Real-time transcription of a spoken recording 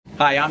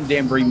Hi, I'm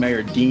Danbury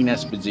Mayor Dean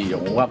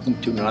Esposito, and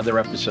welcome to another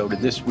episode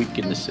of This Week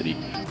in the City,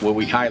 where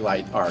we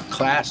highlight our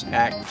Class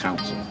Act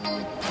Council.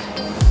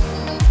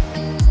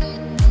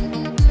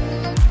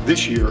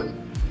 This year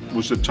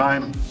was the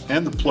time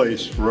and the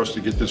place for us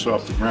to get this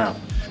off the ground.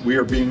 We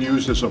are being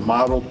used as a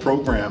model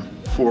program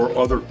for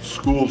other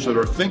schools that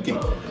are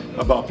thinking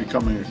about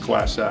becoming a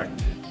Class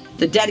Act.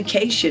 The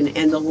dedication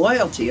and the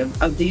loyalty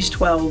of these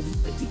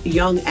 12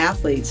 young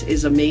athletes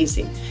is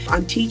amazing.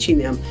 I'm teaching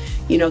them,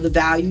 the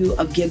value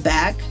of give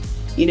back,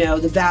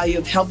 the value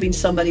of helping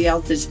somebody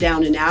else that's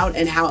down and out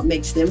and how it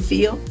makes them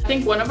feel. I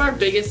think one of our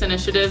biggest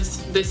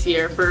initiatives this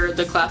year for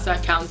the Class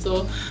Act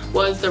Council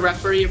was the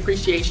Referee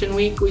Appreciation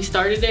Week. We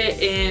started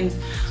it in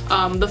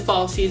the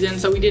fall season,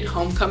 so we did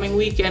homecoming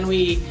week, and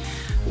we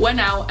went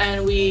out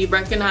and we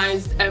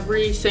recognized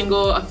every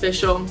single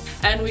official,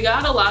 and we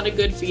got a lot of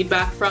good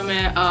feedback from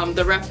it.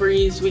 The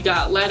referees, we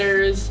got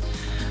letters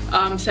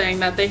saying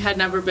that they had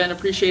never been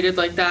appreciated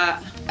like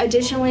that.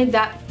 Additionally,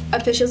 that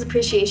Officials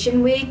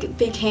Appreciation Week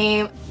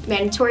became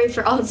mandatory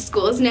for all the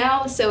schools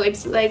now, so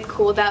it's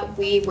cool that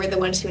we were the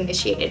ones who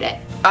initiated it.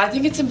 I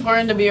think it's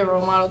important to be a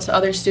role model to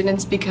other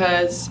students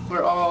because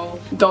we're all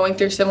going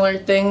through similar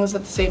things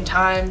at the same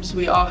times.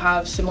 We all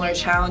have similar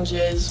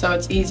challenges, so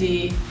it's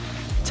easy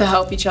to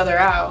help each other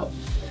out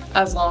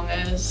as long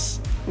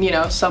as,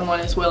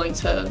 someone is willing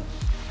to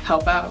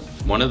help out.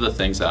 One of the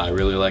things that I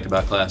really like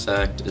about Class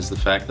Act is the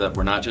fact that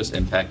we're not just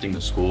impacting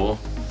the school,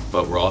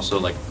 but we're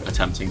also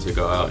attempting to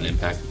go out and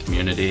impact the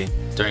community.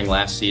 During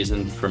last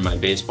season, for my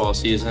baseball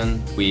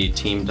season, we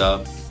teamed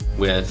up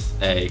with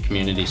a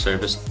community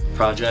service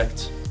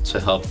project to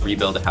help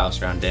rebuild a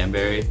house around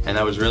Danbury. And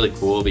that was really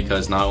cool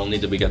because not only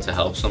did we get to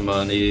help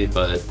somebody,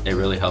 but it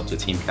really helped the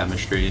team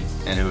chemistry.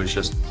 And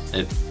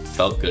it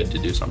felt good to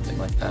do something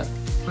like that.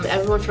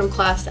 Everyone from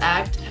Class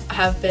Act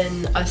have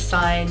been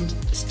assigned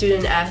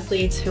student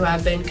athletes who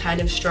have been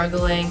kind of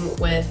struggling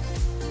with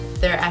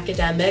their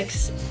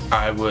academics.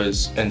 I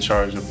was in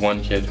charge of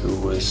one kid who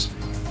was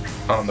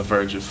on the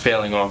verge of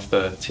failing off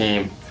the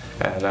team,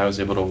 and I was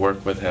able to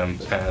work with him,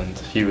 and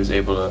he was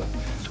able to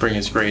bring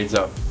his grades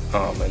up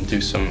and do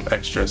some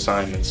extra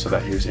assignments so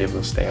that he was able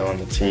to stay on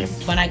the team.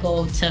 When I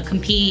go to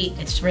compete,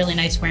 it's really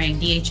nice wearing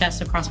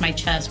DHS across my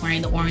chest,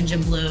 wearing the orange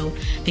and blue,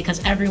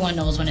 because everyone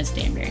knows when it's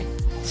Danbury.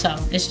 So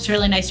it's just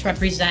really nice to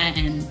represent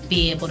and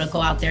be able to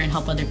go out there and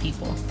help other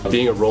people.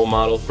 Being a role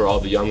model for all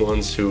the young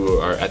ones who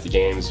are at the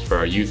games, for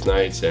our youth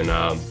nights and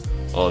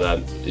all that,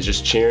 is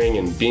just cheering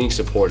and being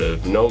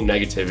supportive. No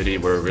negativity,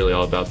 we're really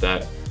all about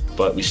that.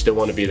 But we still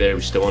want to be there,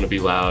 we still want to be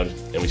loud,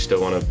 and we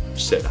still want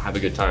to have a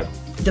good time.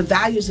 The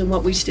values and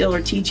what we still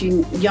are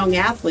teaching young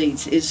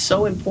athletes is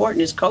so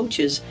important as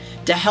coaches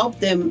to help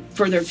them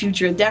for their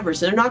future endeavors.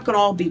 They're not going to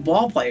all be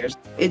ball players.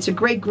 It's a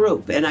great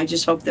group, and I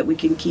just hope that we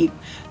can keep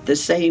the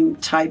same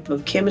type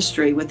of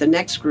chemistry with the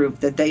next group,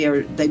 that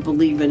they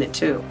believe in it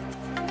too.